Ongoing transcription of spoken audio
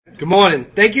Good morning.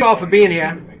 Thank you all for being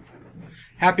here.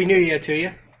 Happy New Year to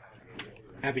you.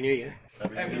 Happy New Year.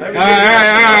 All right.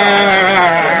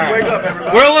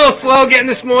 We're a little slow getting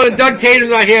this morning. Doug Tatum's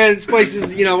not here. This place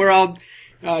is, we're all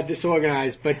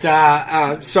disorganized. But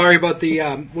sorry about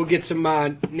the. We'll get some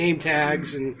name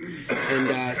tags and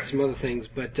some other things.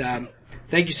 But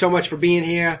thank you so much for being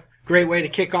here. Great way to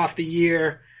kick off the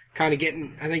year. Kind of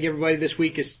getting. I think everybody this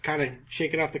week is kind of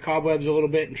shaking off the cobwebs a little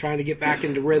bit and trying to get back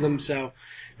into rhythm. So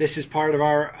this is part of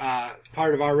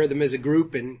our rhythm as a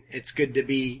group, and it's good to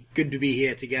be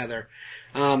here together.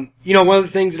 One of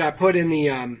the things that I put in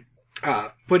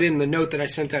the note that I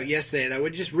sent out yesterday that I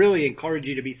would just really encourage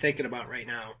you to be thinking about right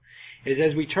now is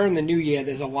as we turn the new year,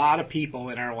 there's a lot of people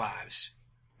in our lives,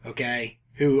 okay,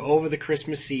 who over the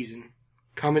Christmas season,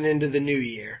 coming into the new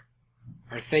year,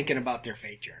 are thinking about their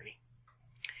faith journey.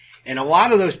 And a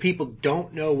lot of those people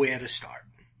don't know where to start.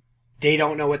 They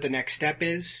don't know what the next step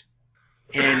is.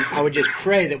 And I would just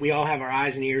pray that we all have our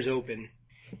eyes and ears open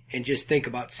and just think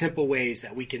about simple ways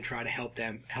that we can try to help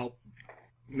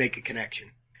make a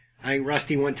connection. I think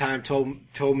Rusty one time told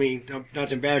me, not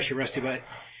to embarrass you, Rusty, but,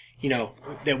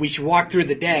 that we should walk through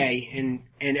the day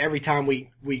and every time we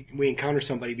encounter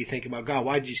somebody, be thinking about, God,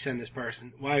 why did you send this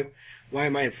person? Why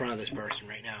am I in front of this person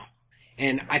right now?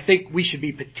 And I think we should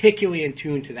be particularly in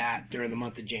tune to that during the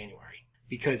month of January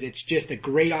because it's just a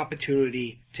great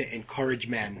opportunity to encourage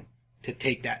men to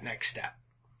take that next step.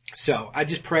 So I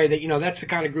just pray that, that's the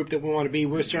kind of group that we want to be.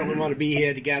 We certainly want to be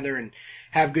here together and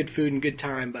have good food and good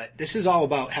time, but this is all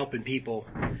about helping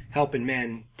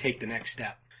men take the next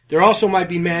step. There also might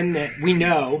be men that we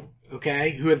know,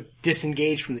 okay, who have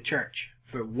disengaged from the church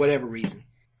for whatever reason.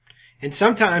 And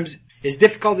sometimes, as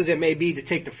difficult as it may be to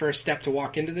take the first step to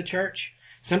walk into the church,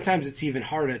 sometimes it's even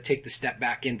harder to take the step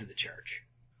back into the church.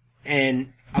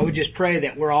 And I would just pray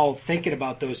that we're all thinking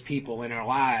about those people in our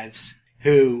lives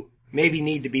who maybe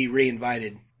need to be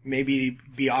reinvited, maybe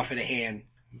be offered a hand,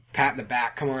 pat in the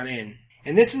back, come on in.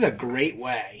 And this is a great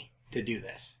way to do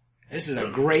this. This is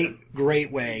a great,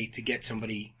 great way to get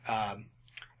somebody kind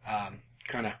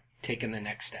of taking the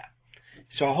next step.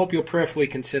 So I hope you'll prayerfully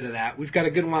consider that. We've got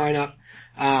a good lineup.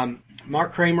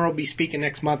 Mark Kramer will be speaking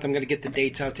next month. I'm going to get the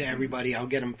dates out to everybody. I'll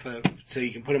get them so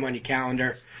you can put them on your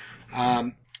calendar.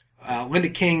 Linda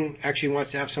King actually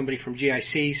wants to have somebody from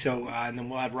GIC, so and then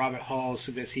we'll have Robert Hall,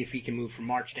 so we're going to see if he can move from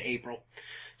March to April.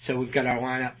 So we've got our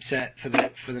lineup set for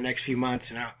the next few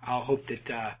months, and I'll hope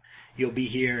that you'll be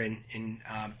here and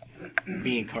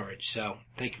be encouraged. So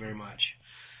thank you very much.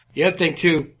 The other thing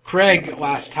too, Craig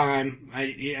last time,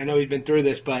 I know he's been through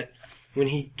this, but when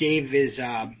he gave his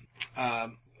at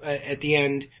the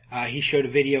end, he showed a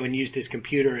video and used his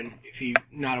computer, and if you're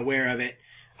not aware of it,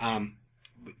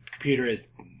 computer is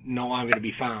no longer to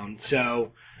be found.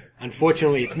 So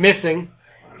unfortunately it's missing,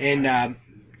 and I'm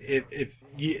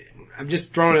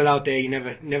just throwing it out there. You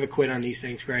never quit on these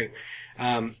things, Greg.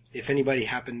 If anybody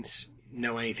happens to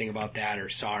know anything about that or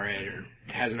saw it or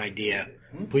has an idea,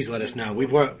 please let us know.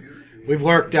 We've worked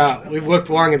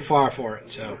long and far for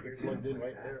it, so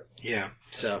yeah.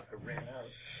 So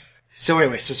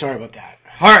anyway, so sorry about that.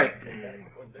 All right.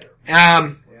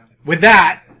 With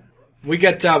that, we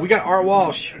got Art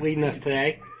Walsh leading us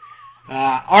today.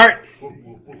 Art,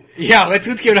 yeah, let's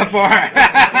give it up for Art.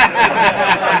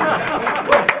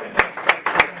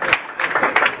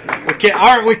 Okay,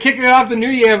 Art, we're kicking it off the new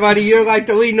year, buddy. You're like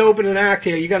the leading opening act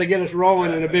here. You got to get us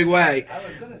rolling in a big way. I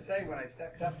was going to say when I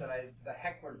stepped up that the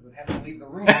hecklers would have to leave the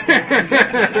room.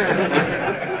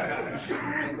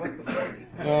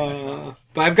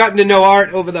 But I've gotten to know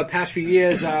Art over the past few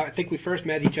years. I think we first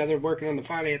met each other working on the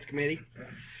finance committee.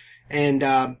 And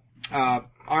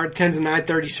Art attends the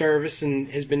 9:30 service and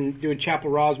has been doing Chapel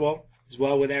Roswell as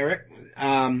well with Eric.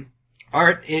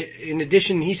 Art, in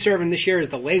addition, he's serving this year as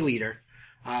the lay leader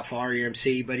for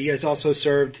REMC, but he has also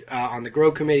served on the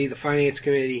Grow Committee, the Finance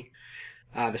Committee,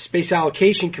 the Space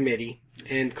Allocation Committee,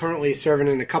 and currently is serving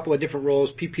in a couple of different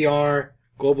roles, PPR,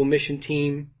 Global Mission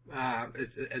Team,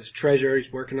 as a treasurer. He's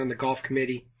working on the Golf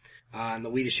Committee and the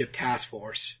Leadership Task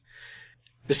Force.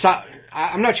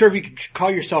 I'm not sure if you could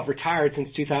call yourself retired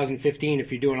since 2015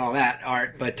 if you're doing all that,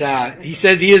 Art, but he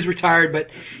says he is retired, but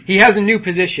he has a new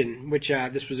position, which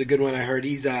this was a good one I heard.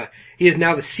 He is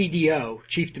now the CDO,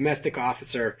 Chief Domestic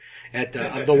Officer of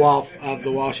the Walsh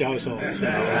household. So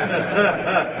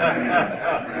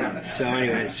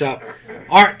anyway,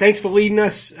 Art, thanks for leading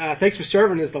us. Thanks for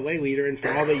serving as the lay leader and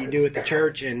for all that you do at the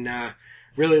church, and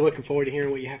really looking forward to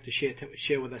hearing what you have to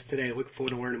share with us today. Looking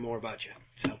forward to learning more about you.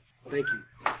 So thank you.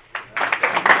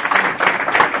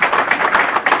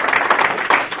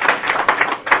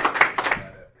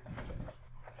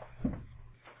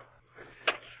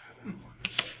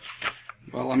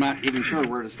 Well, I'm not even sure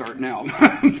where to start now.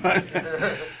 But,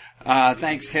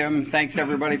 thanks, Tim. Thanks,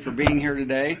 everybody, for being here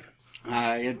today.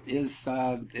 It's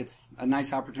a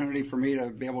nice opportunity for me to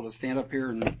be able to stand up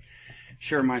here and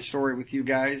share my story with you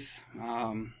guys.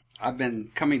 I've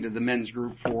been coming to the men's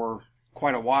group for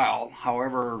quite a while.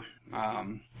 However,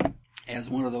 as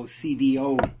one of those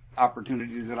CDO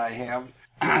opportunities that I have,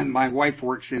 my wife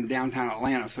works in downtown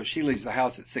Atlanta, so she leaves the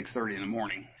house at 6:30 in the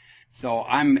morning. So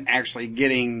I'm actually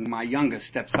getting my youngest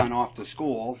stepson off to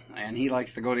school, and he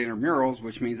likes to go to intramurals,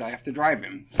 which means I have to drive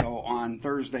him. So on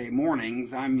Thursday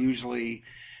mornings, I'm usually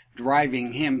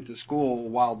driving him to school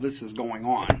while this is going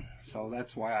on. So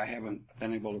that's why I haven't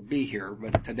been able to be here.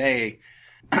 But today,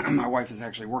 my wife is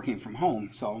actually working from home,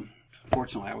 so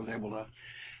fortunately I was able to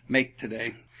make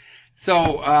today.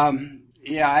 So,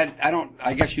 yeah,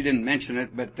 I guess you didn't mention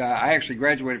it, but I actually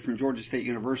graduated from Georgia State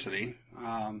University,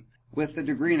 with a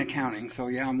degree in accounting. So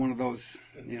yeah, I'm one of those,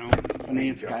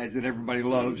 finance guys that everybody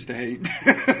loves to hate.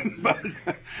 But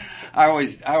I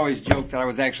always joke that I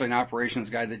was actually an operations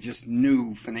guy that just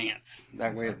knew finance.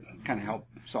 That way it kind of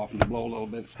helped soften the blow a little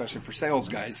bit, especially for sales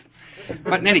guys.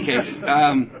 But in any case,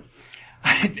 I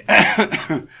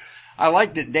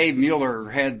like that Dave Mueller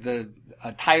had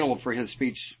a title for his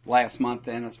speech last month,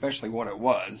 and especially what it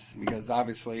was, because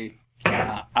obviously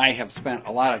I have spent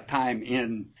a lot of time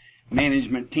in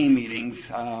management team meetings,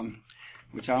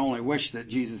 which I only wish that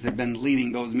Jesus had been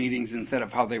leading those meetings instead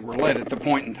of how they were led at the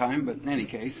point in time, but in any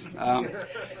case.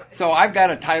 So I've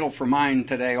got a title for mine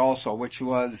today also, which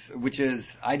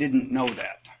is I Didn't Know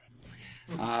That.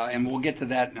 And we'll get to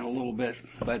that in a little bit.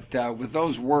 But with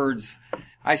those words,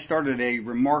 I started a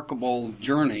remarkable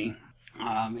journey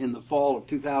in the fall of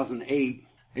 2008.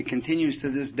 It continues to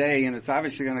this day, and it's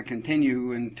obviously going to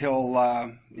continue until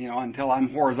I'm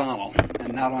horizontal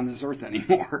and not on this earth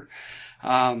anymore.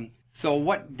 So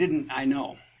what didn't I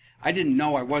know? I didn't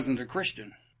know I wasn't a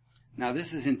Christian. Now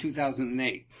this is in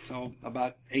 2008, so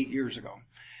about 8 years ago.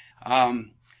 I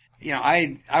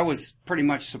was pretty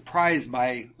much surprised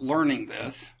by learning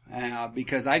this,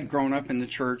 because I'd grown up in the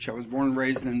church. I was born and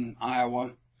raised in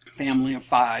Iowa, family of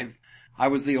 5. I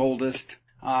was the oldest.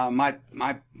 My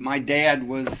dad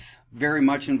was very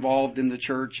much involved in the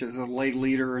church as a lay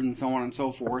leader and so on and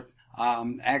so forth.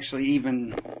 Actually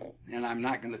even, and I'm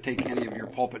not going to take any of your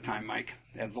pulpit time, Mike,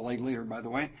 as a lay leader, by the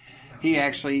way. He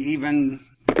actually even,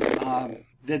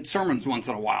 did sermons once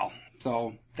in a while.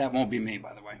 So that won't be me,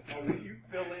 by the way. Oh, will you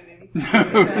fill in any?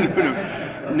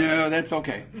 No, that's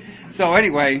okay. So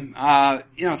anyway,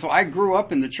 so I grew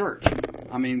up in the church.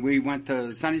 I mean, we went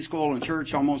to Sunday school and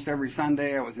church almost every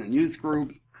Sunday. I was in youth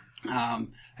group,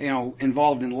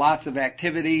 involved in lots of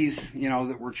activities,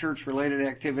 that were church-related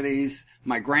activities.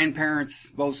 My grandparents,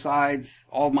 both sides,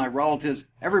 all my relatives,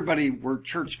 everybody were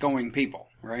church-going people,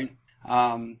 right?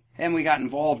 And we got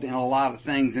involved in a lot of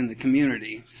things in the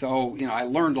community. So, I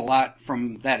learned a lot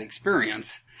from that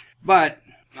experience. But,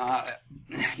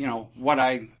 what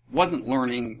I wasn't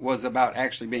learning was about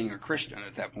actually being a Christian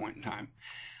at that point in time.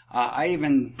 I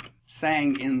even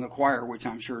sang in the choir, which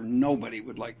I'm sure nobody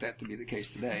would like that to be the case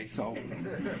today. So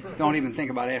don't even think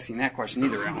about asking that question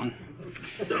either, Alan.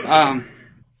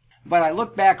 But I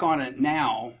look back on it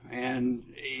now, and,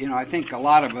 I think a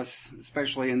lot of us,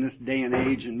 especially in this day and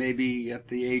age, and maybe at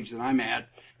the age that I'm at,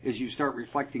 is you start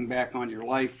reflecting back on your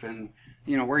life and,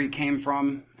 where you came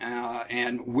from,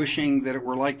 and wishing that it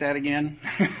were like that again,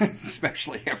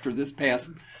 especially after this past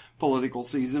political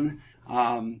season.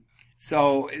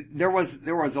 So there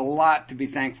was a lot to be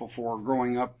thankful for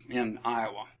growing up in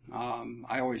Iowa.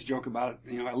 I always joke about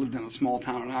it, I lived in a small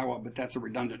town in Iowa, but that's a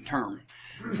redundant term.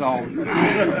 So,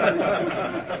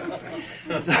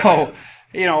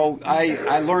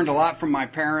 I learned a lot from my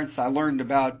parents. I learned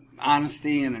about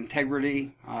honesty and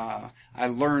integrity. I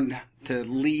learned to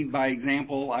lead by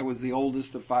example. I was the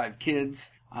oldest of 5 kids.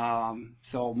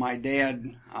 So my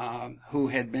dad, who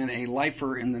had been a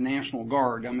lifer in the National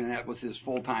Guard, that was his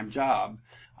full-time job,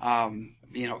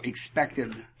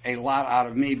 expected a lot out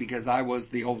of me because I was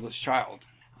the oldest child.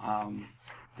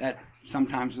 That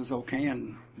sometimes was okay,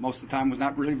 and most of the time was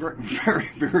not really very, very,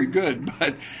 very good,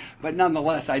 but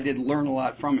nonetheless, I did learn a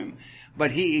lot from him. But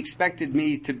he expected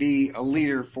me to be a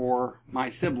leader for my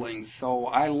siblings, so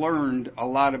I learned a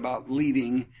lot about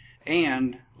leading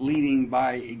and leading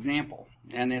by example.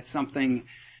 And it's something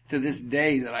to this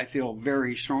day that I feel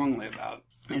very strongly about,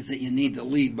 is that you need to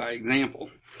lead by example.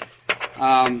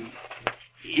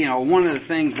 One of the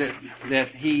things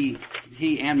that he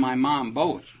and my mom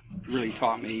both really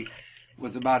taught me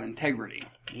was about integrity.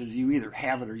 Is you either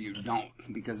have it or you don't,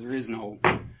 because there is no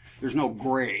there's no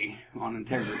gray on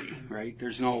integrity, right?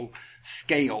 There's no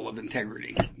scale of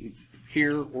integrity. It's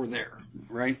here or there,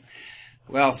 right?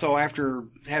 Well, so after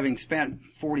having spent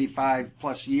 45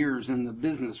 plus years in the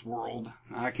business world,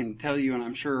 I can tell you, and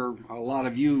I'm sure a lot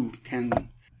of you can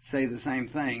say the same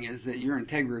thing, is that your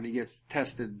integrity gets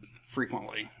tested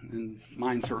frequently, and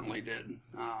mine certainly did.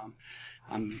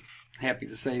 I'm happy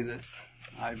to say that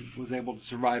I was able to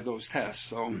survive those tests.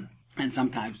 So, and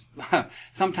sometimes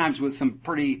with some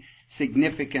pretty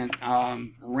significant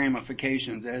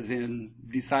ramifications, as in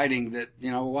deciding that,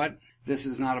 you know what, this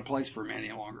is not a place for me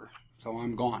any longer. So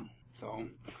I'm gone. So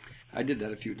I did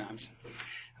that a few times.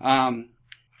 And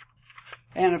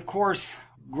of course,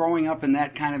 growing up in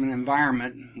that kind of an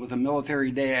environment with a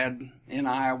military dad in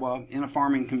Iowa, in a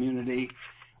farming community,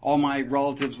 all my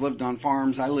relatives lived on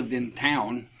farms. I lived in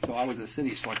town, so I was a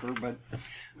city slicker, but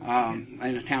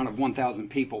in a town of 1,000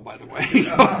 people, by the way.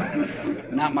 So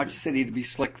not much city to be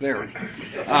slick there.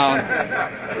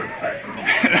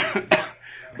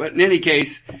 But in any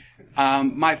case,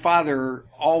 my father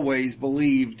always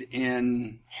believed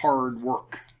in hard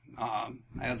work,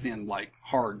 as in like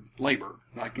hard labor,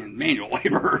 like in manual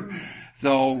labor.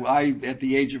 So at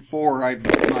the age of 4, I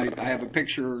have a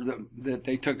picture that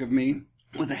they took of me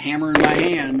with a hammer in my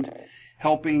hand,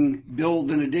 helping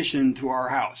build an addition to our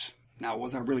house. Now,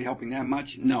 was I really helping that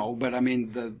much? No, but I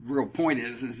mean, the real point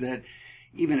is that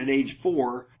even at age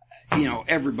 4, you know,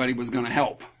 everybody was going to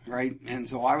help, right? And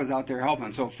so I was out there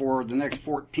helping. So for the next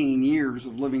 14 years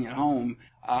of living at home,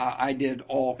 I did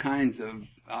all kinds of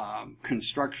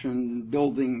construction,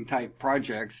 building type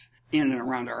projects in and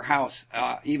around our house.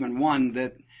 Even one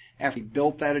that after we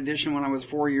built that addition when I was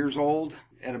 4 years old,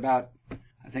 at about,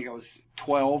 I think I was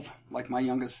 12, like my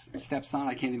youngest stepson.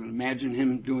 I can't even imagine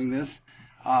him doing this.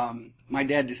 My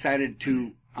dad decided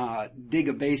to dig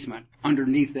a basement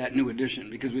underneath that new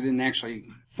addition because we didn't actually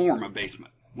form a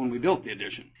basement when we built the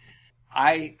addition.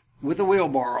 I, with a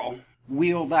wheelbarrow,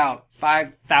 wheeled out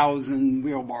 5,000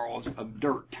 wheelbarrows of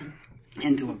dirt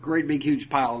into a great big huge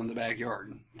pile in the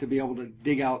backyard to be able to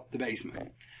dig out the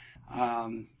basement.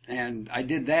 And I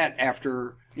did that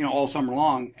after, you know, all summer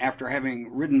long, after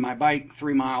having ridden my bike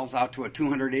 3 miles out to a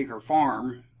 200-acre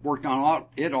farm, worked on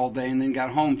it all day, and then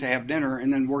got home to have dinner,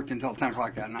 and then worked until 10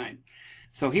 o'clock that night.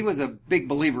 So he was a big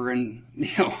believer in,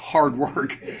 you know, hard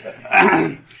work.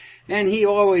 And he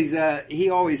always said,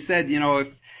 you know,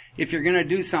 if you're going to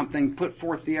do something, put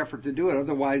forth the effort to do it.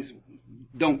 Otherwise,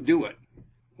 don't do it.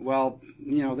 Well,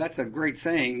 you know, that's a great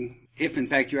saying if in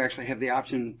fact you actually have the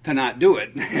option to not do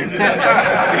it. Trust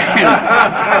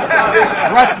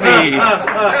me,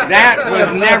 that was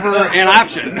never an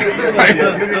option.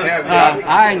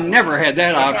 I never had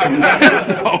that option.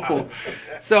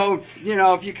 So, you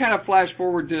know, if you kind of flash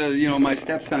forward to, you know, my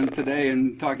stepsons today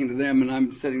and talking to them, and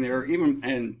I'm sitting there, even,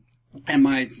 and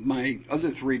my other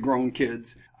 3 grown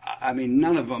kids, I mean,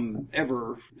 none of them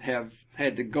ever have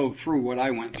had to go through what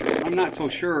I went through. I'm not so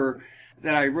sure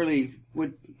that I really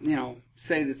would, you know,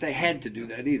 say that they had to do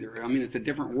that either. I mean, it's a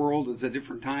different world, it's a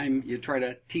different time. You try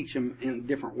to teach them in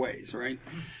different ways, right?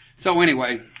 So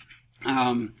anyway,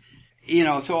 you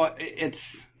know, so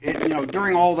you know,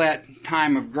 during all that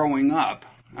time of growing up,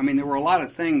 I mean, there were a lot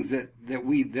of things that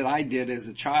I did as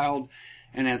a child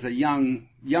and as a young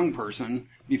person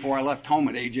before I left home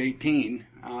at age 18.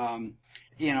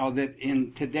 You know, that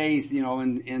in today's, you know,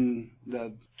 in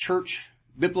the church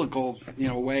biblical, you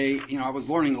know, way, you know, I was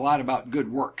learning a lot about good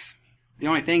works. The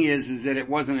only thing is that it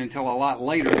wasn't until a lot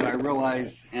later that I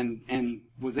realized and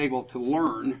was able to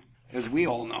learn, as we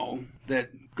all know, that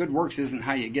good works isn't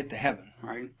how you get to heaven,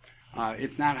 right?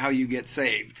 It's not how you get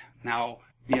saved. Now,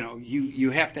 you know, you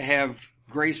have to have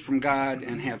grace from God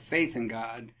and have faith in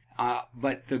God,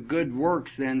 but the good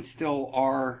works then still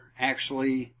are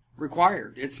actually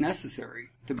required. It's necessary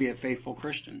to be a faithful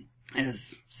Christian.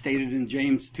 As stated in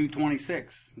James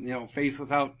 2:26, you know, faith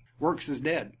without works is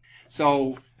dead.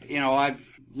 So, you know, I've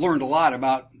learned a lot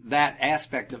about that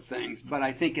aspect of things, but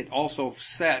I think it also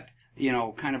set, you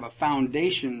know, kind of a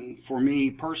foundation for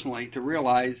me personally to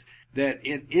realize that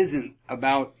it isn't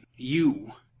about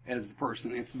you as the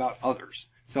person, it's about others.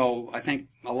 So I think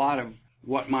a lot of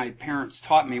what my parents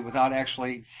taught me without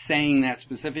actually saying that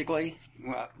specifically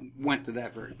went to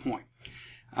that very point.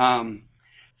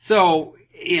 So,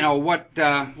 you know, what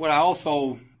I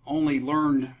also only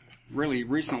learned really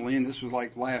recently, and this was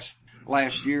like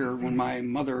last year when my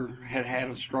mother had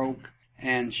a stroke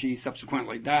and she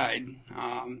subsequently died,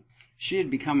 she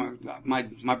had become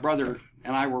my brother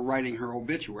and I were writing her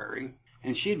obituary,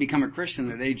 and she had become a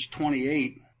Christian at age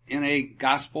 28 in a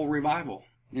gospel revival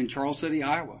in Charles City,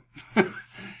 Iowa.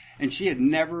 And she had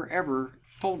never ever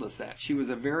told us that. She was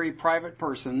a very private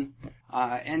person.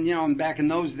 And back in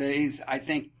those days, I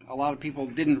think a lot of people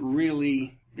didn't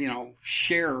really,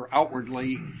 share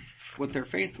outwardly what their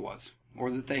faith was or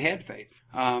that they had faith.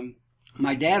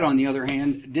 My dad, on the other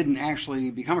hand, didn't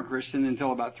actually become a Christian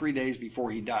until about 3 days before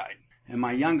he died. And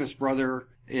my youngest brother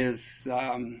is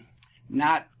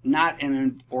not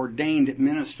an ordained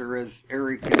minister as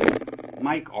Eric and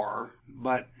Mike are,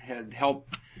 but had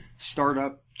helped start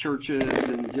up churches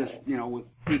and just, with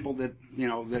people that,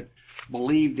 that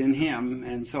believed in him.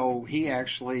 And so he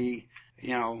actually,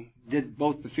 did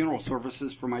both the funeral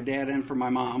services for my dad and for my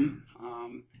mom.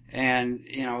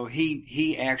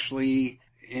 He actually,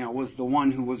 was the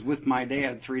one who was with my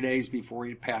dad 3 days before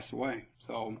he passed away.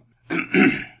 So,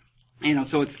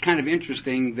 so it's kind of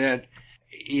interesting that,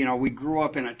 we grew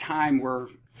up in a time where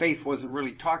faith wasn't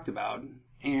really talked about.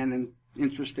 And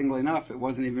interestingly enough, it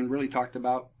wasn't even really talked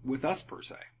about with us per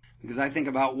se. Because I think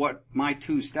about what my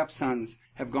two stepsons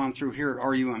have gone through here at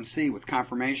RUMC with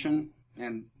confirmation,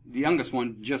 and the youngest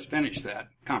one just finished that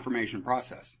confirmation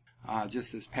process,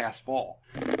 just this past fall.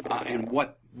 And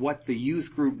what the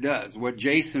youth group does, what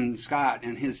Jason Scott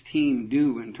and his team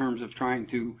do in terms of trying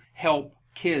to help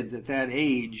kids at that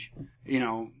age,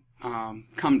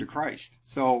 come to Christ.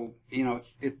 So,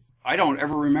 I don't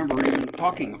ever remember even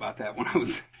talking about that when I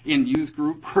was in youth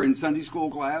group or in Sunday school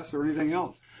class or anything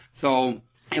else. So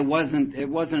it wasn't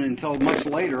until much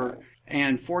later,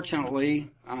 and fortunately,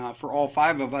 for all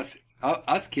five of us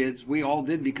kids, we all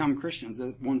did become Christians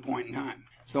at one point in time.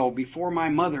 So before my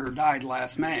mother died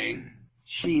last May,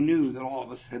 she knew that all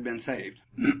of us had been saved.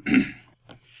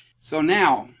 So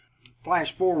now,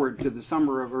 flash forward to the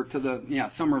summer of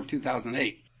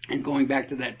 2008. And going back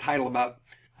to that title about,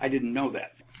 I didn't know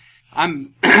that.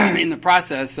 I'm in the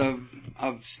process of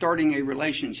starting a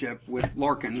relationship with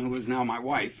Larkin, who is now my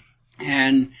wife.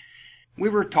 And we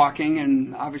were talking,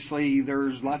 and obviously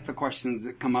there's lots of questions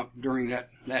that come up during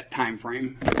that time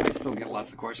frame. I still get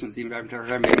lots of questions even after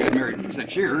having been married for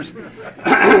 6 years.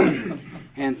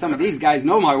 And some of these guys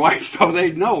know my wife, so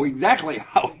they know exactly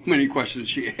how many questions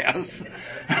she has.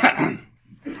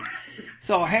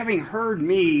 So having heard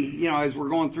me, as we're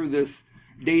going through this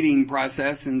dating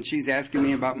process, and she's asking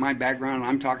me about my background, and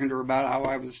I'm talking to her about how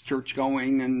I was church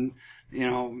going and,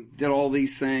 did all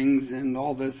these things and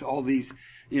all these,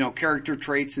 character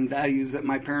traits and values that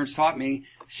my parents taught me.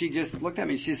 She just looked at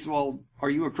me. She said, well, are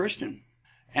you a Christian?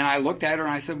 And I looked at her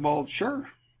and I said, well, sure.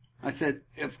 I said,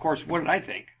 of course, what did I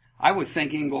think? I was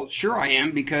thinking, well, sure I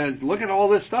am, because look at all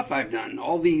this stuff I've done,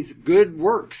 all these good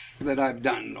works that I've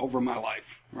done over my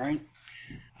life, right?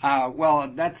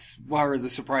 Well, that's where the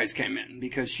surprise came in,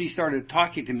 because she started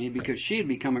talking to me because she had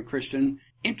become a Christian,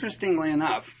 interestingly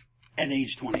enough, at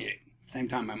age 28, same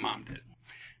time my mom did.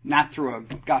 Not through a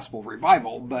gospel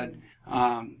revival,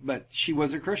 but she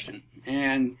was a Christian.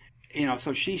 And,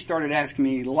 so she started asking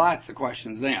me lots of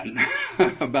questions then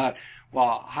about,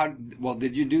 well,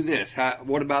 did you do this?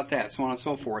 What about that? So on and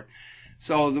so forth.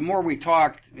 So the more we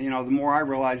talked, the more I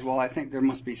realized, well, I think there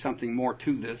must be something more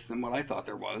to this than what I thought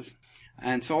there was.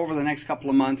 And so over the next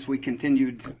couple of months, we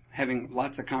continued having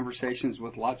lots of conversations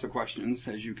with lots of questions,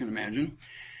 as you can imagine.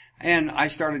 And I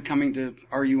started coming to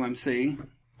RUMC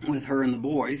with her and the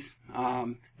boys,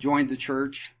 joined the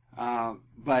church,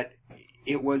 but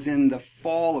it was in the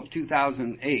fall of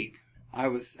 2008. I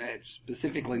was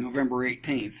specifically November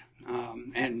 18th.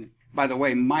 And by the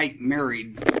way, Mike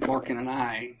married Larkin and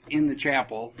I in the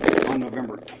chapel on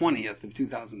November 20th of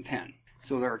 2010.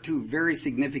 So there are two very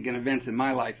significant events in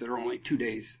my life that are only 2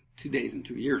 days and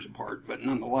 2 years apart, but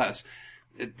nonetheless,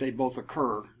 they both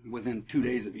occur within 2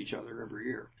 days of each other every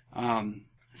year.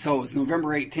 So it was November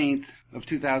 18th of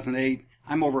 2008.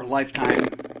 I'm over at Lifetime,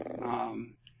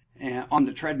 and on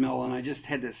the treadmill, and I just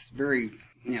had this very,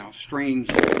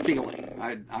 strange feeling.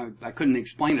 I couldn't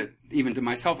explain it even to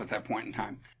myself at that point in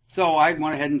time. So I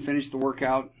went ahead and finished the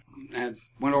workout and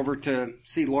went over to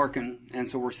see Larkin, and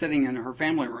so we're sitting in her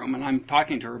family room, and I'm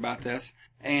talking to her about this,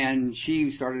 and she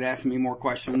started asking me more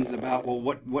questions about, well,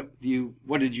 what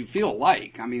did you feel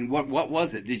like? I mean, what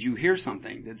was it? Did you hear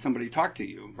something? Did somebody talk to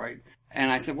you, right? And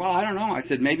I said, well, I don't know. I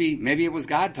said, maybe it was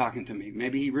God talking to me.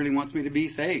 Maybe he really wants me to be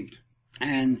saved.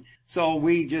 And so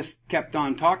we just kept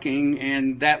on talking,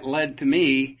 and that led to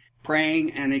me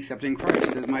praying and accepting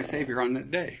Christ as my Savior on that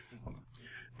day.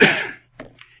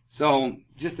 So,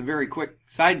 just a very quick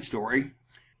side story.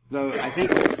 Though I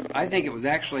think it was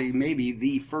actually maybe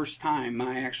the first time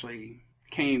I actually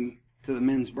came to the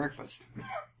men's breakfast.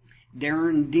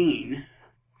 Darren Dean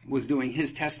was doing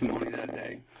his testimony that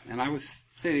day, and I was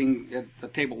sitting at the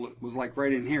table that was like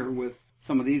right in here with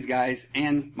some of these guys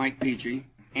and Mike Peachy.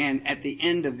 And at the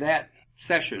end of that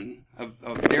session of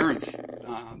Darren's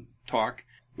talk,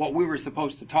 what we were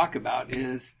supposed to talk about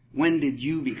is, when did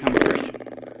you become a Christian?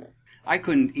 I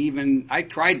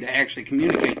tried to actually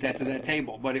communicate that to that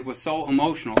table, but it was so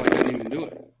emotional I couldn't even do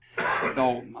it.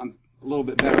 So I'm a little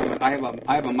bit better. I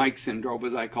have a Mike syndrome,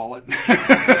 as I call it.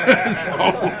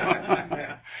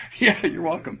 Yeah, you're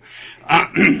welcome.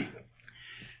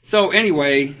 So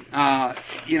anyway, at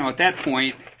that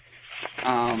point,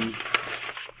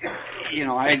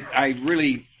 I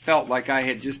really felt like I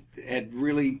had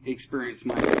really experienced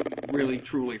my really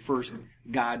truly first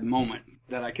God moment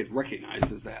that I could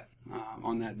recognize as that,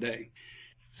 on that day.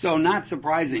 So not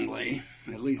surprisingly,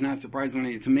 at least not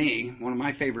surprisingly to me, one of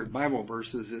my favorite Bible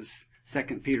verses is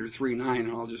 2 Peter 3:9,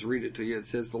 and I'll just read it to you. It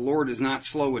says, "The Lord is not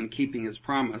slow in keeping his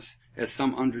promise, as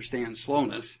some understand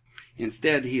slowness.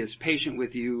 Instead, he is patient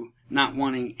with you, not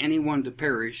wanting anyone to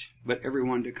perish, but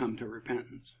everyone to come to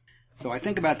repentance." So I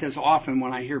think about this often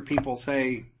when I hear people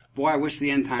say, "Boy, I wish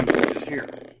the end times were just here."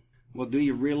 Well, do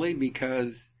you really?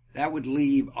 Because that would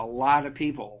leave a lot of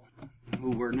people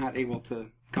who were not able to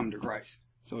come to Christ.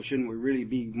 So shouldn't we really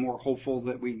be more hopeful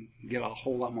that we get a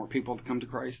whole lot more people to come to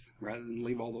Christ rather than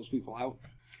leave all those people out?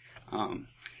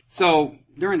 So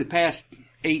during the past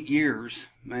 8 years,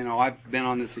 I've been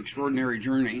on this extraordinary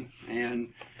journey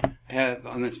and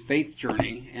on this faith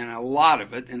journey, and a lot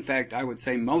of it, in fact, I would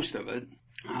say most of it,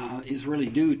 is really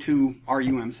due to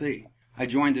RUMC. I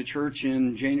joined the church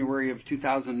in January of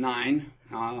 2009,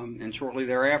 and shortly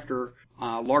thereafter,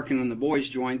 Larkin and the boys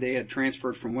joined. They had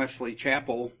transferred from Wesley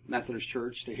Chapel Methodist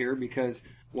Church to here because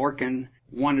Larkin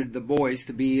wanted the boys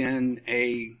to be in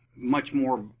a much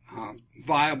more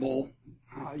viable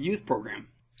youth program.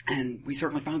 And we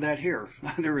certainly found that here.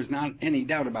 There is not any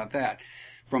doubt about that,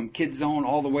 from Kids Zone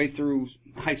all the way through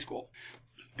high school.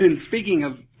 And speaking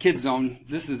of Kids Zone,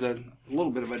 this is a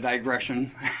little bit of a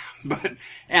digression, but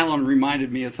Alan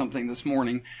reminded me of something this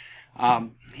morning.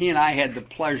 He and I had the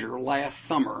pleasure last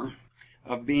summer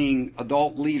of being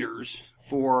adult leaders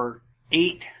for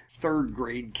 8 third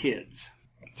grade kids,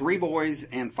 3 boys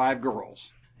and 5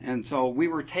 girls. And so we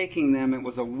were taking them, it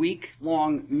was a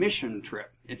week-long mission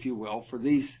trip, if you will, for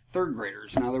these third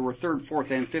graders. Now there were 3rd,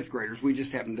 4th, and 5th graders. We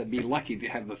just happened to be lucky to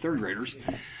have the third graders.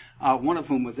 One of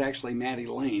whom was actually Maddie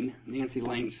Lane, Nancy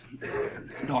Lane's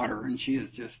daughter, and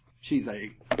she's a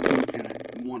cute and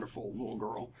a wonderful little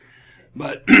girl.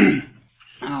 But,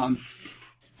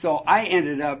 so I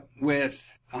ended up with,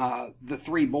 the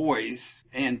 3 boys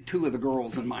and 2 of the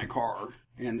girls in my car,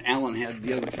 and Alan had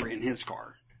the other 3 in his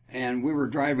car. And we were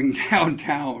driving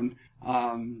downtown,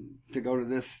 to go to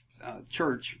this,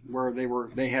 church where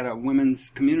they had a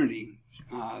women's community,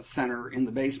 center in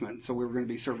the basement, so we were going to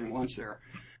be serving lunch there.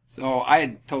 So I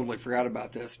had totally forgot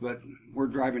about this, but we're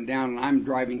driving down and I'm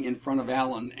driving in front of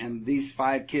Alan, and these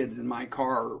 5 kids in my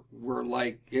car were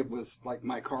it was like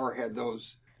my car had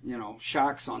those,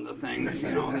 shocks on the things,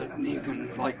 that you can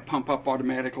pump up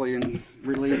automatically and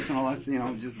release and all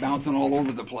that, just bouncing all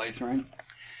over the place, right?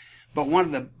 But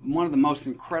one of the most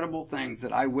incredible things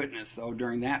that I witnessed though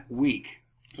during that week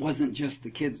wasn't just the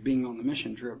kids being on the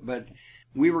mission trip, but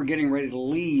we were getting ready to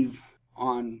leave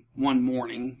on one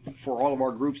morning for all of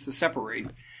our groups to separate,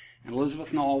 and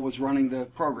Elizabeth Knoll was running the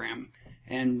program,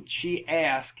 and she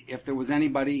asked if there was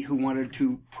anybody who wanted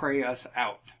to pray us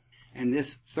out. And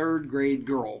this 3rd grade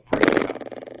girl prayed us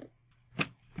out.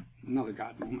 Another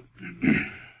God moment.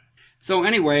 So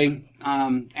anyway,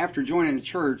 after joining the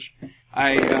church,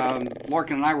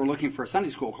 Larkin and I were looking for a Sunday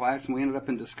school class, and we ended up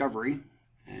in Discovery.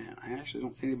 And I actually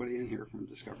don't see anybody in here from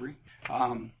Discovery.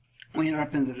 We ended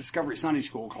up in the Discovery Sunday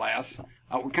School class.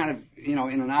 We're kind of, in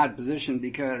an odd position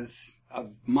because of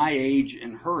my age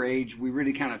and her age. We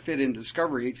really kind of fit in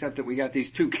Discovery, except that we got these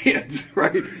 2 kids,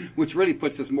 right? Which really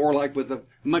puts us more like with a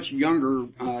much younger,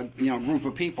 group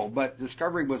of people. But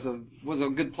Discovery was a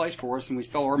good place for us, and we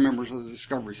still are members of the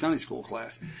Discovery Sunday School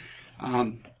class.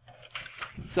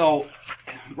 So,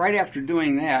 right after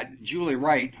doing that, Julie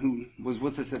Wright, who was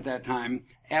with us at that time,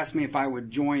 asked me if I would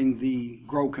join the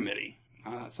Grow Committee.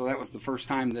 So that was the first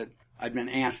time that I'd been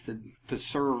asked to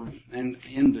serve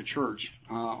in the church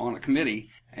on a committee,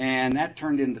 and that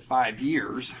turned into 5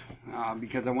 years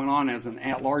because I went on as an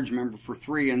at-large member for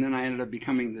 3, and then I ended up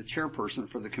becoming the chairperson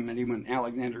for the committee when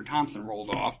Alexander Thompson rolled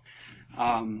off.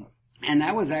 And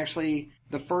that was actually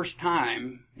the first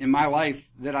time in my life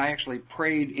that I actually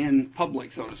prayed in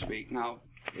public, so to speak. Now,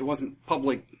 it wasn't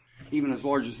public even as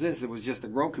large as this. It was just a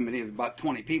Grow Committee of about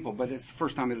 20 people, but it's the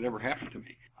first time it had ever happened to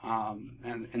me.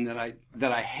 And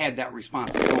that I had that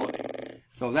responsibility.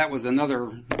 So that was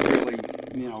another really,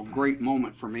 great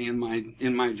moment for me in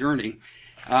my journey.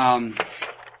 And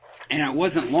it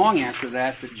wasn't long after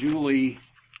that Julie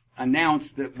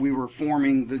announced that we were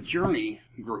forming the Journey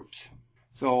groups.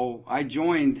 So I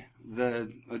joined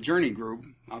a Journey group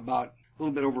about a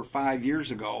little bit over 5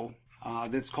 years ago,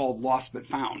 that's called Lost But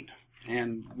Found.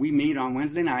 And we meet on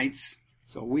Wednesday nights.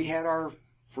 So we had our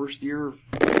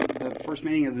the first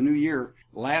meeting of the new year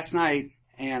last night,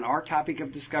 and our topic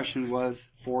of discussion was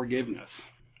forgiveness.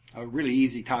 A really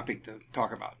easy topic to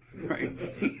talk about, right?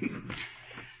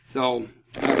 So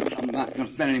I'm not going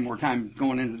to spend any more time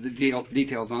going into the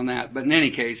details on that. But in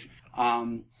any case,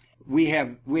 we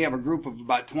have a group of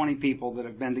about 20 people that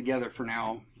have been together for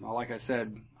now, like I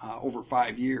said, over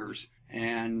 5 years.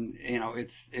 And,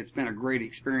 it's been a great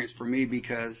experience for me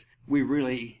because we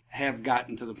really have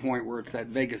gotten to the point where it's that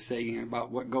Vegas saying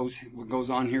about what goes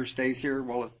on here stays here.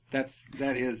 Well,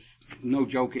 that is no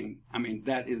joking. I mean,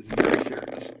 that is very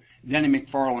serious. Denny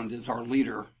McFarland is our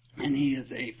leader, and he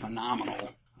is a phenomenal,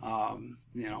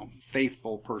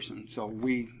 faithful person. So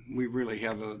we really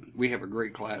have a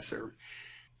great class there.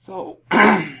 So,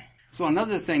 so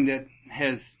another thing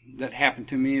that happened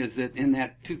to me is that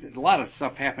a lot of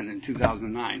stuff happened in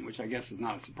 2009, which I guess is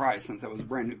not a surprise since I was a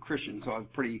brand new Christian. So I was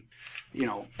pretty,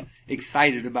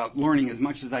 excited about learning as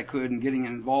much as I could and getting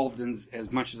involved in as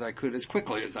much as I could as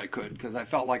quickly as I could, because I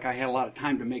felt like I had a lot of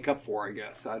time to make up for, I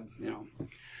guess.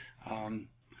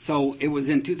 So it was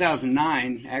in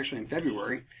 2009, actually in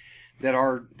February, that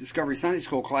our Discovery Sunday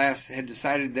School class had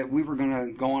decided that we were going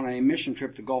to go on a mission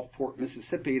trip to Gulfport,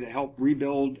 Mississippi to help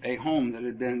rebuild a home that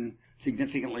had been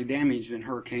significantly damaged in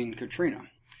Hurricane Katrina.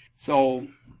 So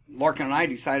Larkin and I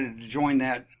decided to join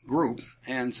that group,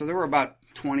 and so there were about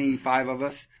 25 of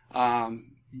us,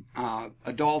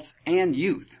 adults and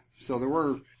youth. So there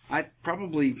were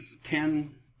probably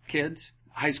 10 kids,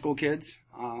 high school kids,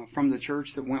 from the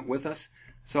church that went with us.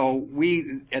 So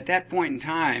at that point in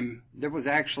time, there was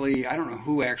actually, I don't know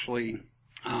who actually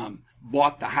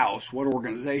bought the house, what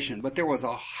organization, but there was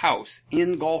a house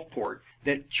in Gulfport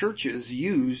that churches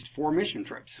used for mission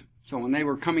trips. So when they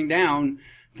were coming down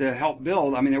to help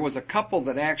build, there was a couple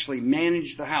that actually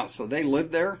managed the house. So they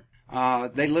lived there.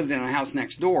 They lived in a house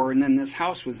next door, and then this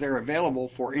house was there available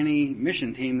for any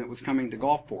mission team that was coming to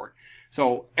Gulfport.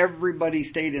 So everybody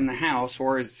stayed in the house,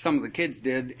 or as some of the kids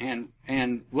did,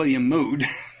 and William Mood,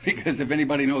 because if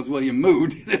anybody knows William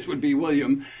Mood, this would be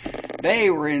William. They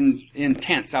were in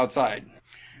tents outside.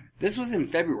 This was in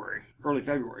February, early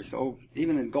February, so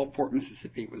even in Gulfport,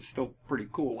 Mississippi, it was still pretty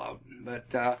cool out.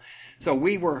 But so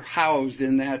we were housed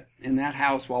in that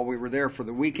house while we were there for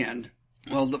the weekend.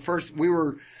 Well, we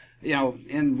were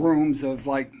in rooms of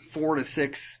like 4 to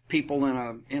 6 people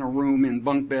in a room in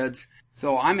bunk beds.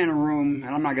 So I'm in a room,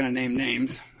 and I'm not going to name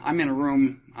names. I'm in a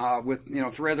room with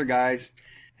 3 other guys,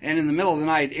 and in the middle of the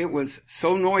night, it was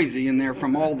so noisy in there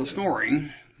from all the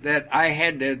snoring that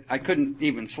I couldn't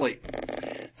even sleep.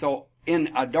 So in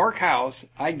a dark house,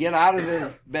 I get out of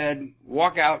the bed,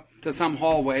 walk out to some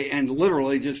hallway, and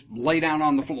literally just lay down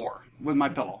on the floor with my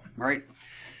pillow, right?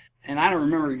 And I don't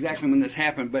remember exactly when this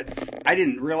happened, but I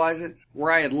didn't realize it.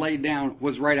 Where I had laid down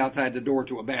was right outside the door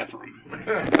to a bathroom.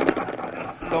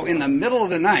 So in the middle of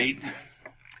the night,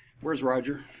 where's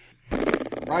Roger?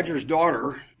 Roger's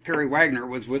daughter, Perry Wagner,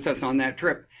 was with us on that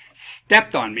trip,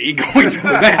 stepped on me going to the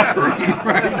bathroom,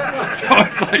 right? So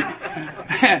it's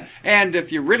like, and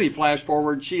if you really flash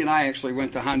forward, she and I actually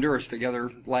went to Honduras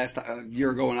together last year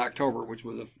ago in October, which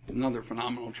was another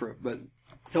phenomenal trip. But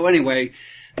so anyway,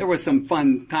 there was some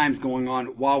fun times going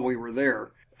on while we were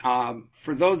there.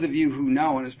 For those of you who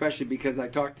know, and especially because I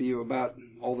talked to you about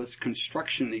all this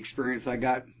construction experience I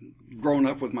got growing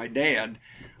up with my dad,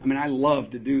 I love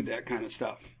to do that kind of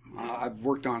stuff. I've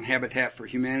worked on Habitat for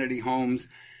Humanity homes,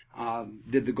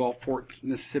 did the Gulfport,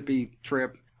 Mississippi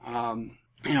trip. I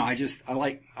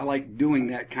like doing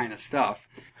that kind of stuff.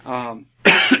 Oh,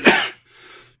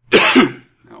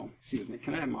 excuse me.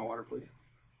 Can I have my water, please?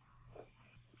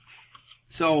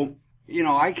 So,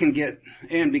 I can get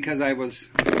in because I was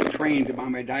trained by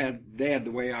my dad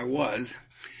the way I was.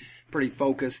 Pretty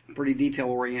focused, pretty detail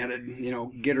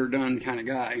oriented, get her done kind of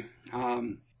guy.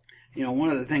 One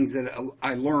of the things that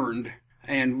I learned,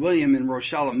 and William and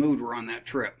Rochella Mood were on that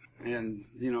trip, and,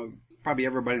 probably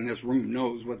everybody in this room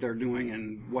knows what they're doing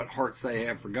and what hearts they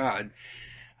have for God.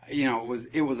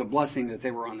 It was a blessing that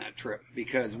they were on that trip,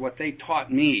 because what they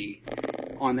taught me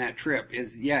on that trip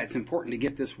is, it's important to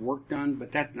get this work done,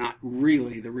 but that's not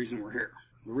really the reason we're here.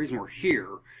 The reason we're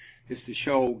here is to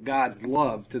show God's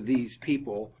love to these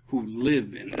people who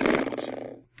live in this house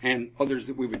and others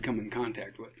that we would come in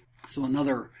contact with. So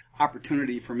another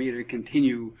opportunity for me to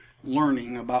continue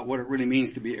learning about what it really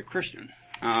means to be a Christian.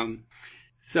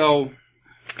 So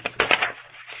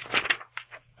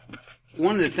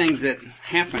one of the things that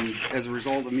happened as a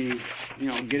result of me,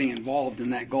 getting involved in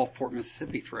that Gulfport,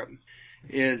 Mississippi trip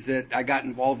is that I got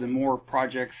involved in more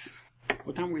projects.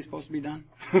 What time are we supposed to be done?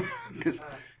 'Cause,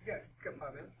 You got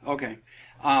 5 minutes. okay.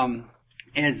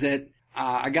 Is that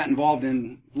I got involved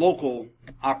in local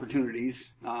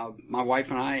opportunities, my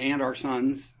wife and I and our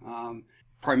sons,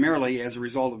 primarily as a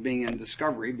result of being in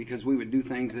Discovery, because we would do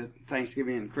things at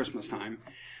Thanksgiving and Christmas time.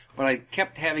 But I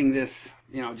kept having this,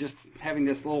 just having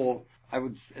this little,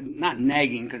 not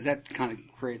nagging, because that kind of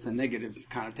creates a negative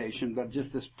connotation, but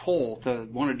just this pull to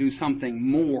want to do something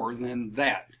more than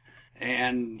that.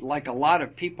 And like a lot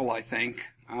of people, I think,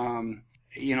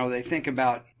 they think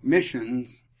about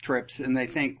missions trips and they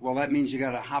think, well, that means you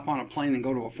got to hop on a plane and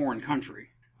go to a foreign country.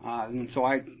 And so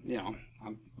I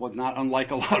was not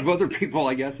unlike a lot of other people,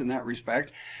 I guess, in that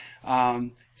respect. I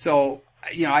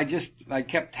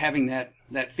kept having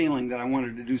that feeling that I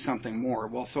wanted to do something more.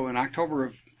 Well, so in October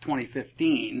of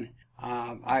 2015,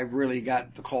 I really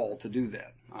got the call to do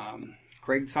that.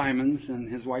 Craig Simons and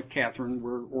his wife Catherine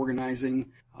were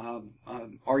organizing a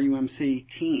RUMC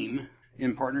team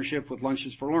in partnership with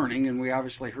Lunches for Learning, and we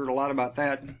obviously heard a lot about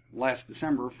that last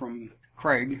December from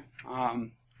Craig,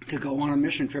 to go on a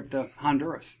mission trip to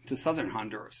Honduras, to southern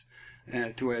Honduras,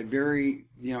 to a very,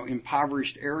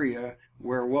 impoverished area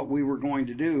where what we were going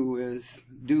to do is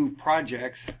do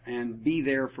projects and be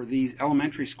there for these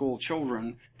elementary school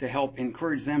children to help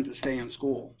encourage them to stay in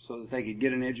school so that they could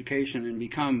get an education and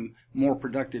become more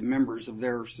productive members of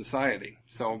their society.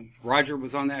 So Roger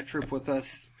was on that trip with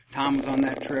us. Tom was on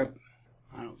that trip.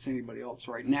 I don't see anybody else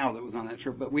right now that was on that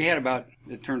trip, but we had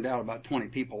it turned out about 20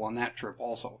 people on that trip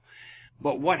also.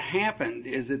 But what happened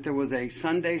is that there was a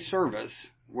Sunday service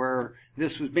where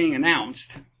this was being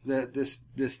announced that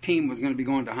this team was going to be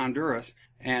going to Honduras.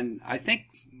 And I think,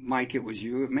 Mike, it was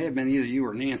you. It may have been either you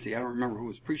or Nancy. I don't remember who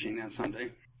was preaching that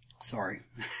Sunday. Sorry.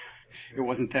 It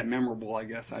wasn't that memorable, I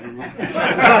guess. I don't know.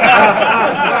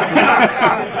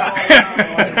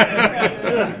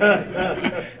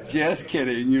 Just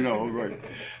kidding, right.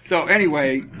 So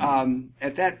anyway,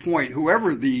 at that point,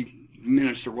 whoever the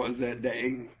minister was that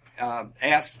day,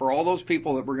 asked for all those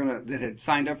people that had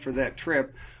signed up for that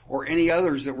trip, or any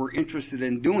others that were interested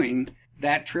in doing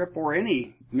that trip or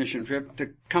any mission trip, to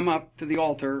come up to the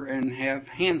altar and have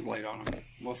hands laid on them.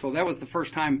 Well, so that was the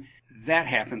first time that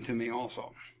happened to me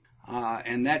also.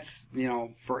 And that's,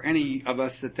 for any of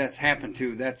us that's happened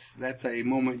to, that's a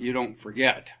moment you don't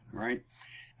forget, right?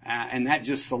 And that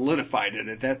just solidified it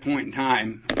at that point in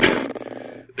time.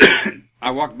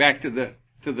 I walked back to the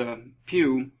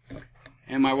pew,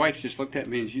 and my wife just looked at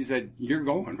me and she said, "You're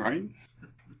going, right?"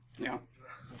 Yeah.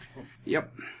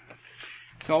 Yep.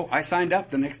 So I signed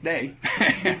up the next day.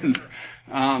 And,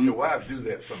 your wives do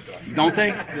that sometimes. Don't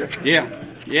they?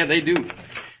 Yeah, they do.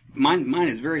 Mine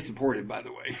is very supportive, by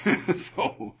the way.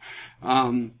 So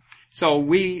I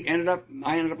ended up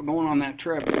going on that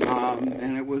trip,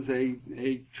 and it was a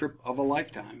trip of a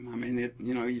lifetime. I mean,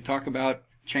 you talk about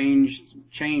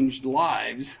changed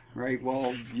lives, right?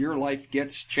 Well, your life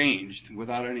gets changed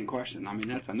without any question. I mean,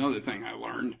 that's another thing I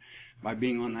learned by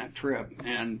being on that trip.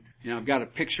 And, I've got a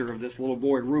picture of this little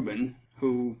boy, Ruben,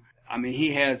 who,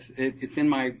 he has, it's in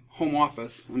my home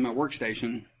office, in my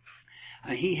workstation.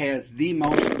 He has the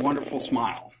most wonderful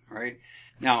smile, right?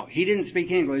 Now, he didn't speak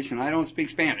English and I don't speak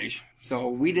Spanish, so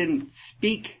we didn't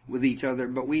speak with each other,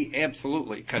 but we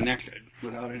absolutely connected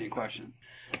without any question.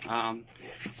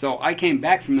 So I came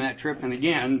back from that trip, and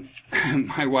again,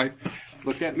 my wife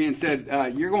looked at me and said,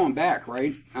 "You're going back,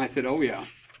 right?" I said, "Oh yeah."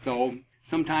 So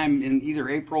sometime in either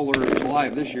April or July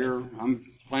of this year, I'm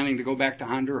planning to go back to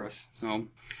Honduras.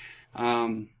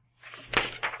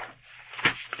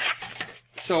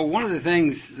 So one of the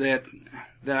things that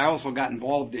I also got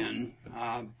involved in,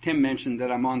 Tim mentioned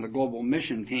that I'm on the global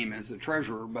mission team as a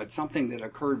treasurer, but something that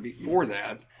occurred before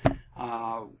that,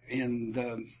 in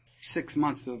the 6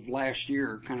 months of last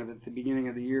year, kind of at the beginning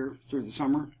of the year through the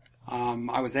summer,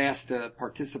 I was asked to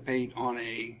participate on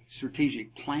a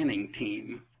strategic planning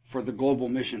team for the global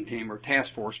mission team, or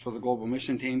task force for the global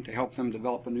mission team, to help them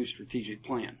develop a new strategic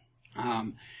plan.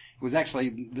 It was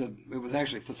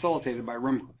actually facilitated by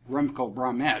Remco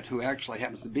Bramet, who actually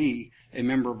happens to be a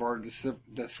member of our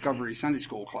Discovery Sunday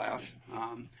School class.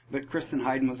 But Kristen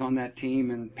Hayden was on that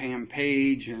team, and Pam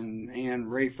Page, and Ann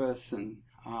Rafus, and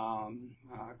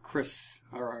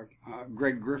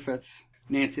Greg Griffiths,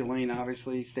 Nancy Lane,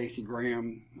 obviously, Stacy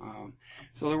Graham.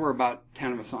 So there were about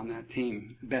 10 of us on that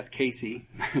team. Beth Casey,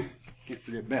 can't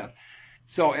forget Beth.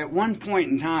 So at one point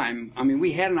in time,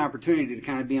 we had an opportunity to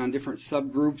kind of be on different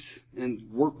subgroups and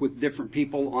work with different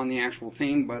people on the actual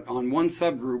theme, but on one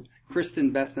subgroup,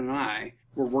 Kristen, Beth, and I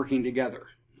were working together.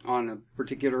 on a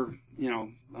particular,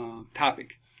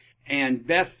 topic. And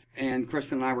Beth and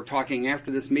Kristen and I were talking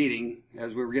after this meeting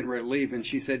as we were getting ready to leave, and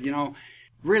she said,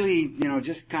 really,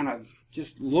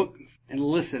 just look and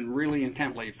listen really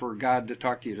intently for God to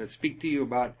talk to you, to speak to you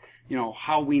about,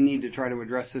 how we need to try to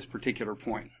address this particular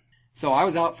point. So I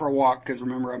was out for a walk because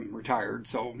remember I'm retired,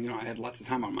 so, I had lots of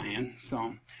time on my hand.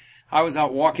 So I was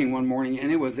out walking one morning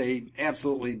and it was a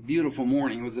absolutely beautiful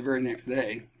morning. It was the very next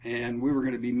day and we were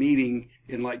going to be meeting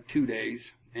in like 2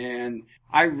 days, and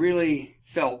I really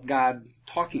felt God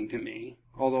talking to me,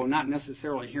 although not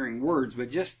necessarily hearing words, but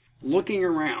just looking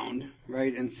around,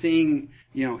 right, and seeing,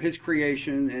 His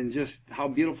creation and just how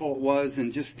beautiful it was,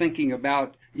 and just thinking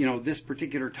about, this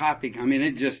particular topic.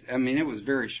 It was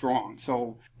very strong.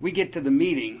 So we get to the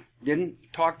meeting, didn't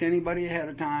talk to anybody ahead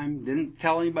of time, didn't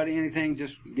tell anybody anything,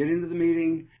 just get into the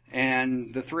meeting,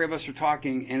 and the three of us are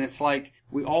talking, and it's like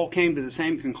we all came to the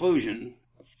same conclusion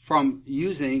from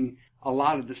using a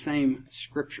lot of the same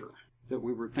scripture that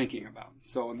we were thinking about.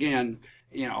 So again,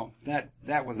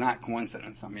 that was not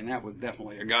coincidence. That was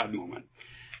definitely a God moment.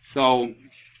 So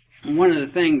one of the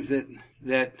things that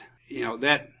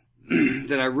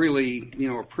I really,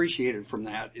 appreciated from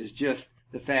that is just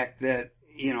the fact that,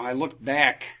 I looked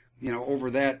back,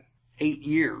 over that 8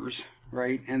 years,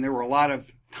 right? And there were a lot of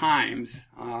times,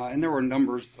 and there were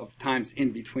numbers of times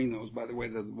in between those, by the way,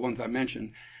 the ones I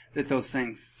mentioned, that those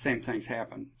same things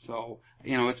happened. So,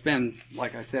 it's been,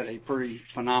 like I said, a pretty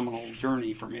phenomenal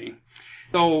journey for me.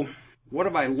 So, what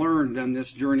have I learned on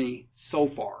this journey so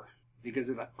far? Because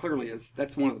it clearly is,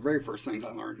 that's one of the very first things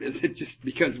I learned, is it just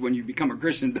because when you become a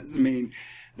Christian doesn't mean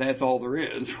that's all there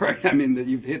is, right? That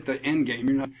you've hit the end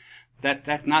game.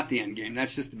 That's not the end game.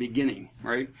 That's just the beginning,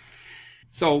 right?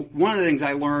 So one of the things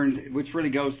I learned, which really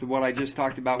goes to what I just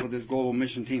talked about with this Global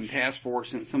Mission Team Task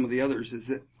Force and some of the others, is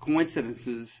that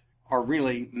coincidences are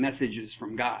really messages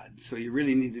from God. So you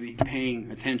really need to be paying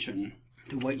attention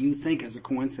to what you think is a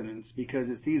coincidence, because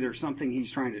it's either something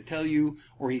He's trying to tell you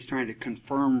or He's trying to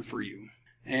confirm for you.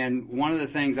 And one of the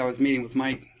things, I was meeting with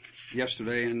Mike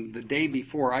yesterday, and the day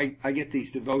before, I get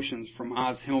these devotions from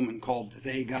Oz Hillman called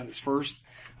Today God is First.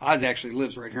 Oz actually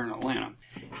lives right here in Atlanta.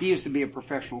 He used to be a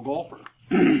professional golfer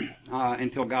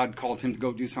until God called him to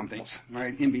go do something else,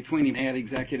 right? In between, he had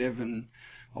executive and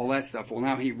all that stuff. Well,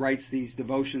 now he writes these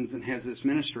devotions and has this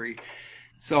ministry.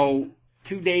 So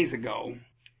 2 days ago,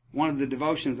 one of the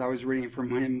devotions I was reading from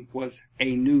him was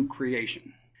a new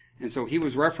creation. And so he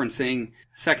was referencing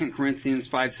 2 Corinthians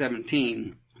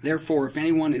 5:17. Therefore, if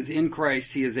anyone is in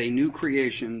Christ, he is a new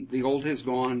creation. The old has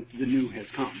gone, the new has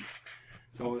come.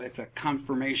 So it's a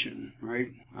confirmation,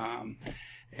 right?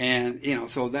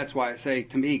 So that's why I say,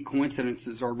 to me,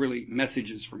 coincidences are really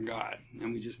messages from God,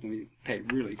 and we just need to pay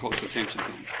really close attention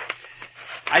to them.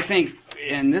 I think,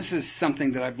 and this is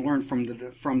something that I've learned from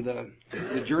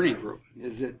the Journey group,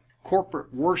 is that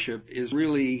corporate worship is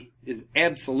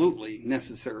absolutely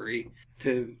necessary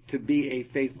to be a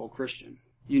faithful Christian.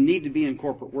 You need to be in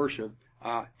corporate worship,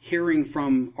 hearing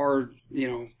from our,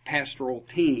 pastoral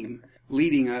team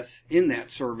leading us in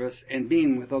that service and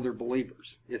being with other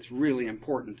believers. It's really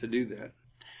important to do that.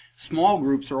 Small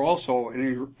groups are also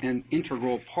an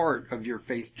integral part of your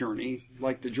faith journey,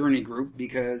 like the Journey group,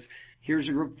 because here's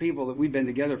a group of people that we've been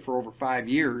together for over 5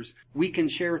 years. We can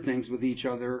share things with each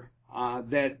other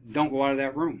that don't go out of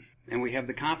that room. And we have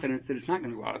the confidence that it's not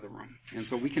going to go out of the room. And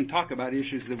so we can talk about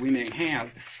issues that we may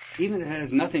have, even if it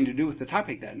has nothing to do with the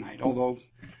topic that night, although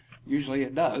usually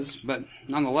it does, but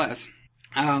nonetheless.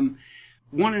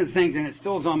 One of the things, and it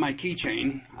still is on my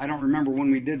keychain, I don't remember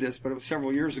when we did this, but it was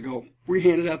several years ago, we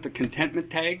handed out the contentment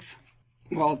tags.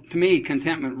 Well, to me,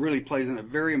 contentment really plays a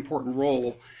very important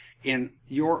role in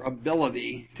your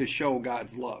ability to show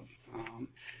God's love.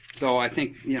 So I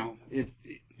think,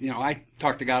 I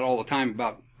talk to God all the time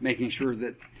about making sure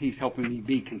that He's helping me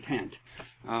be content.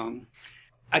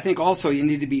 I think also you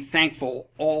need to be thankful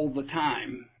all the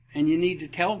time, and you need to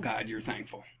tell God you're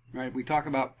thankful, right? We talk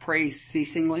about pray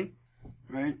ceasingly,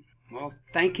 right? Well,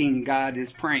 thanking God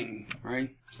is praying,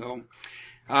 right? So,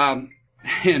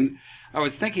 and I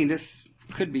was thinking this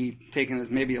could be taken as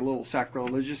maybe a little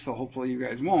sacrilegious, so hopefully you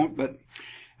guys won't, but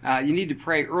you need to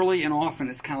pray early and often.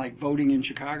 It's kind of like voting in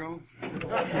Chicago.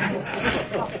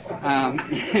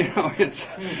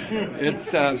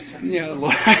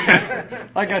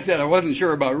 Like I said, I wasn't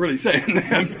sure about really saying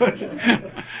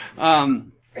that,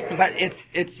 but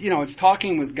it's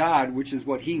talking with God, which is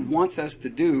what He wants us to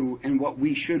do and what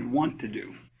we should want to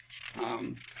do.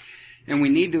 And we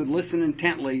need to listen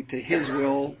intently to His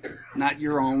will, not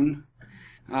your own.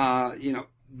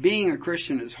 Being a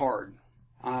Christian is hard.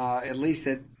 At least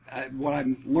what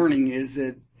I'm learning is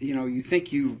that, you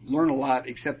think you learn a lot,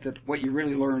 except that what you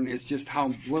really learn is just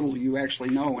how little you actually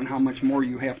know and how much more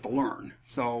you have to learn.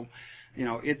 So,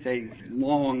 it's a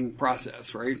long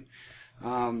process, right?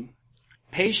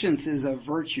 Patience is a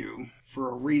virtue for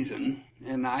a reason,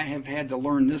 and I have had to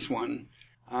learn this one,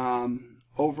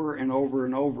 over and over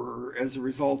and over as a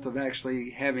result of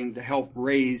actually having to help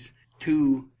raise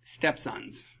 2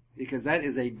 stepsons, because that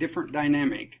is a different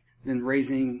dynamic than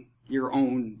raising your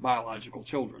own biological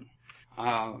children.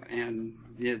 And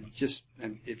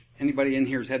if anybody in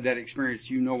here has had that experience,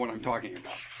 you know what I'm talking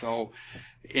about. So,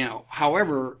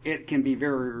 however, it can be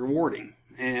very rewarding.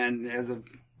 And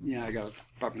I gotta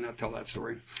probably not tell that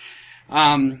story.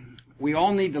 We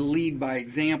all need to lead by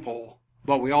example,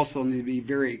 but we also need to be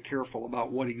very careful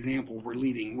about what example we're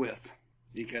leading with,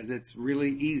 because it's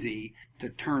really easy to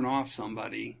turn off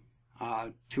somebody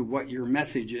to what your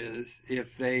message is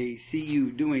if they see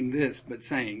you doing this but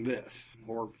saying this,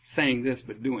 or saying this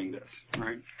but doing this,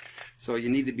 right? So you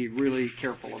need to be really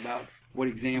careful about what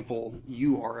example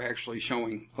you are actually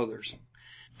showing others.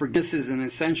 Forgiveness is an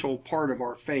essential part of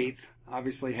our faith.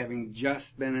 Obviously, having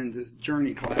just been in this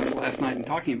journey class last night and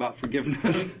talking about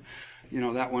forgiveness,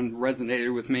 that one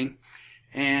resonated with me.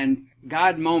 And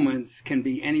God moments can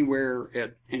be anywhere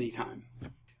at any time.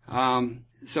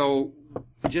 So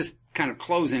just kind of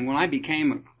closing, when I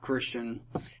became a Christian,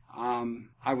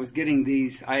 I was getting the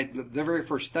very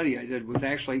first study I did was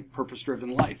actually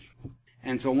Purpose-Driven Life.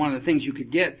 And so one of the things you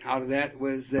could get out of that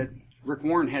was that Rick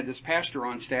Warren had this pastor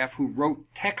on staff who wrote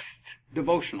text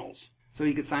devotionals. So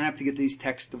you could sign up to get these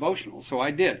text devotionals. So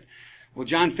I did. Well,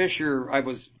 John Fisher, I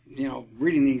was,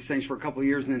 reading these things for a couple of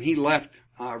years, and then he left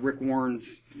Rick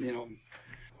Warren's,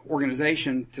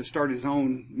 organization to start his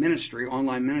own ministry,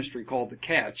 online ministry called The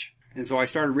Catch. And so I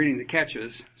started reading the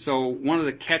catches. So one of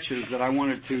the catches that I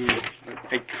wanted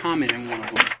a comment in one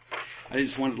of them, I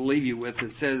just wanted to leave you with,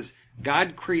 it says,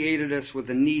 God created us with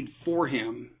a need for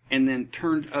Him and then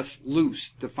turned us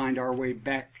loose to find our way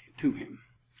back to Him.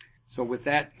 So with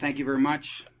that, thank you very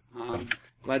much.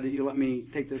 Glad that you let me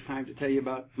take this time to tell you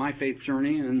about my faith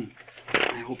journey, and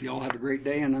I hope you all have a great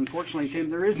day. And unfortunately, Tim,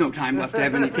 there is no time left to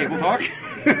have any table talk.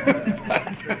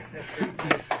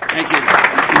 Thank you.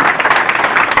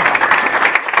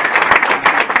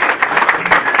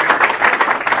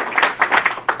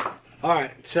 All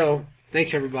right, so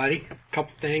thanks everybody. A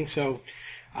couple things. So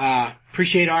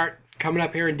appreciate Art coming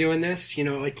up here and doing this.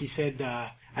 Like you said,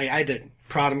 I had to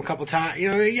prod him a couple times. You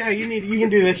can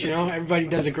do this. Everybody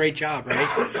does a great job,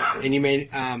 right? And you made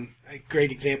a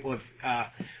great example of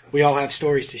we all have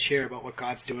stories to share about what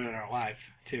God's doing in our life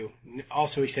too.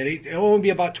 Also, he said it'll only be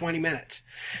about 20 minutes,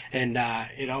 and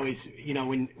it always,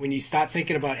 when you start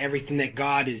thinking about everything that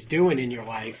God is doing in your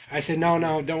life, I said, no,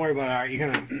 don't worry about Art.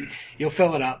 You'll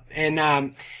fill it up.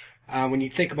 And when you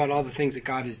think about all the things that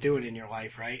God is doing in your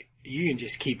life, right, you can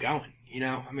just keep going.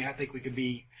 I think we could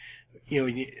be.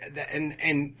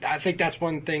 And I think that's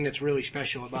one thing that's really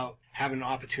special about having an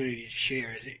opportunity to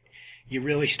share is you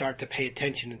really start to pay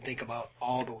attention and think about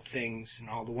all the things and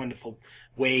all the wonderful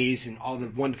ways and all the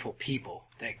wonderful people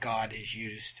that God has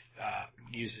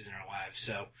uses in our lives.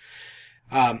 So,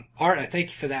 Art, I thank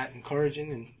you for that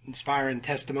encouraging and inspiring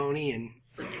testimony,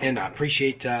 and I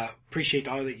appreciate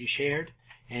all that you shared.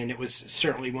 And it was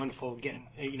certainly wonderful getting,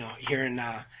 hearing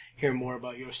more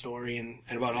about your story and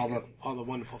about all the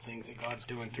wonderful things that God's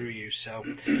doing through you. So,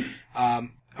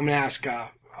 I'm going to ask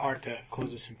Art to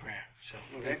close us in prayer. So,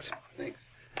 thanks.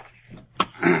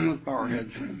 Let's bow our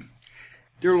heads.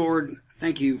 Dear Lord,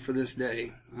 thank you for this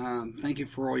day. Thank you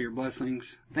for all your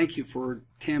blessings. Thank you for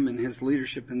Tim and his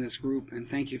leadership in this group, and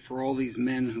thank you for all these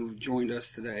men who joined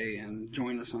us today and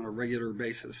join us on a regular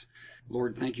basis.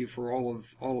 Lord, thank you for all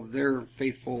of their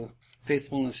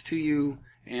faithfulness to you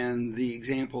and the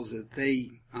examples that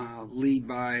they lead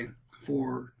by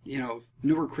for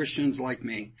newer Christians like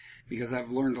me, because I've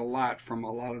learned a lot from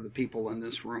a lot of the people in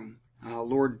this room.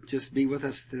 Lord, just be with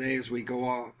us today as we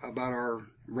go about our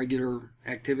regular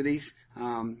activities,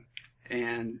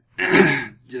 and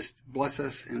just bless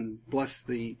us and bless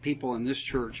the people in this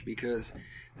church, because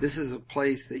this is a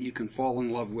place that you can fall in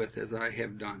love with, as I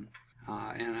have done,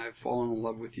 and I've fallen in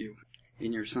love with you.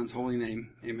 In your Son's holy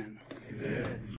name, amen. Amen.